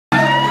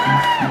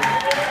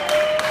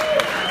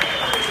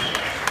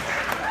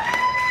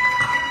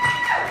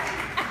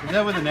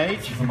that with an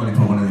H? Somebody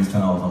put one of these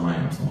towels on my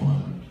ass.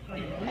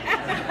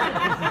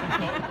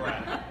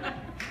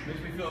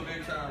 Makes me feel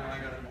big time when I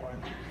got it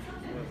white.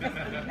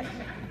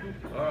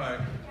 All right.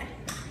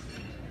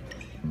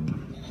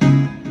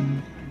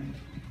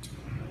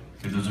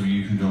 For those of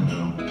you who don't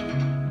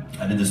know,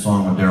 I did this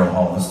song with Daryl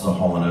Hall. This is a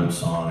Hall & Oates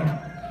song.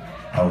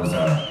 I was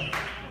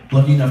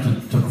lucky enough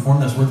to perform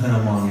this with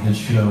him on his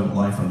show,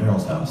 Live from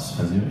Daryl's House.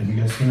 Have you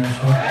guys seen that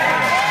show?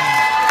 Yeah.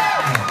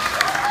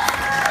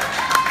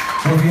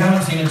 So if you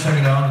haven't seen it, check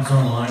it out. It's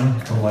online.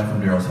 It's called Live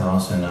from Daryl's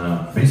House. And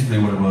basically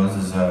what it was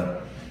is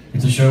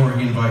it's a show where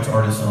he invites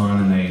artists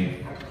on, and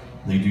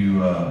they do,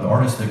 the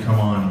artists that come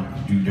on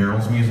do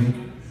Daryl's music,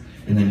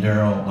 and then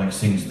Daryl like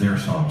sings their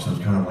song. So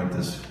it's kind of like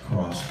this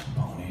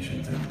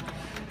cross-pollination thing.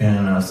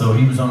 And so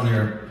he was on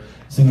there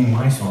singing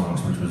my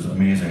songs, which was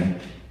amazing.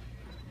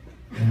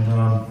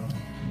 And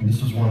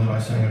this was one that I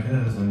sang of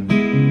his, and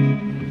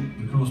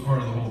the coolest part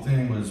of the whole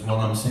thing was while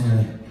I'm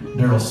singing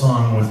Daryl's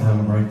song with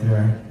him right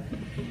there,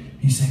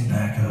 he sang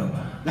back up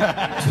to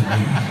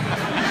me,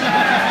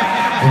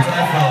 which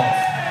I felt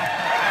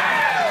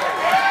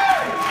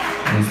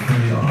was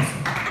pretty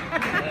awesome.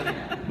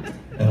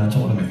 And I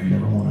told him, if you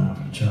ever want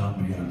a job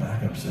being a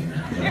backup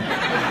singer,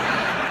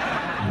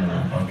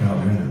 I've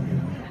got rhythm,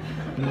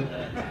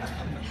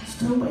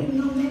 Still waiting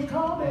on that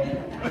call, baby.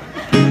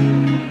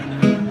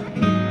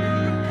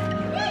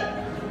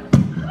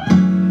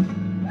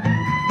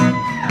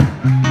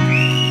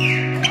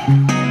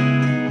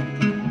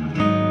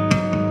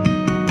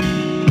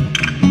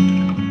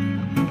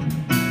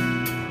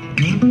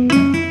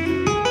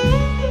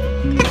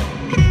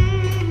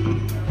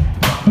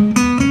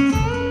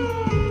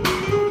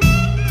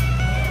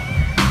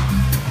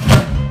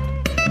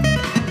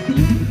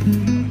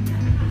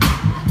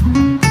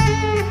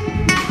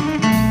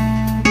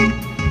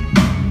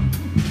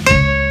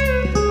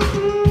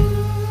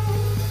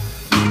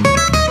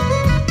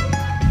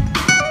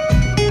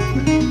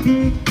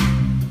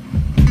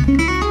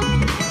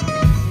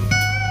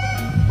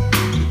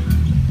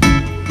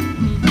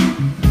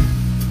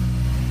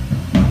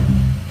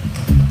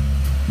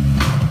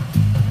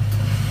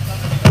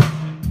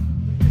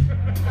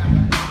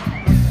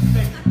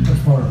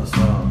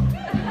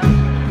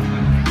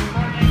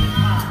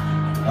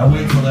 I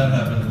wait till that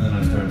happens and then I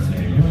start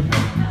singing.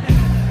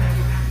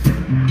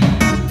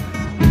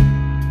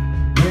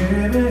 Here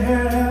we go. Baby,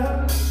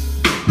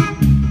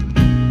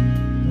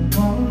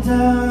 one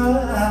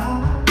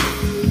time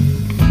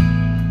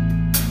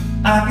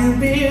I can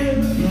feel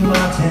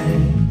my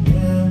tank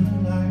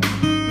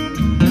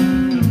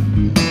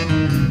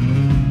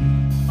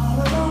all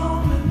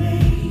along with me.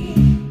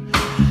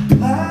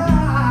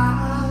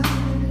 I've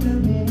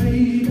been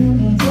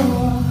waiting for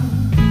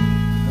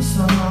the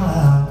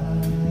sunlight.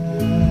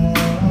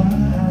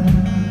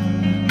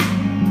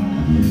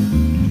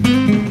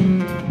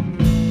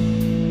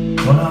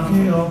 When I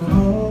feel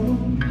cold,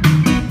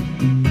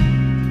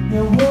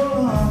 you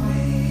warm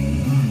me.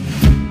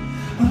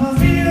 When I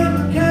feel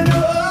the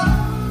candle,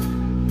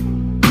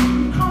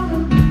 come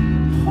and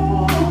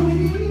hold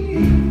me.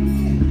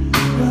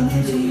 Run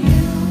into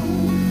you,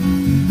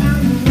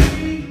 and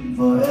wait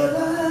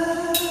forever.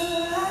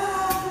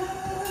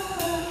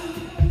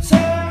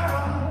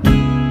 Sara,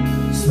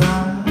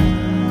 smile.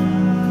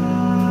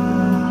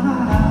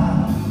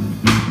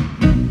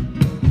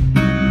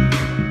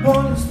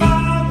 One smile.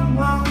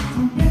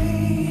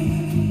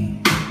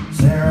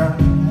 Sara,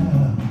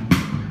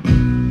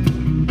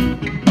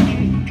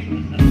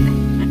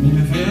 you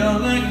feel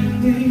like a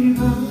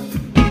diva,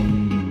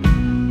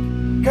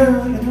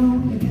 girl, you know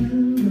you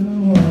do.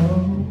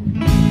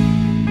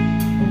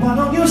 Why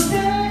don't you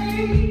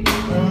stay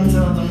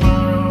until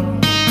tomorrow?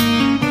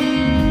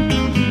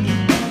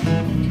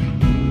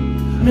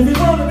 And if you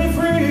want to be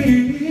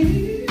free,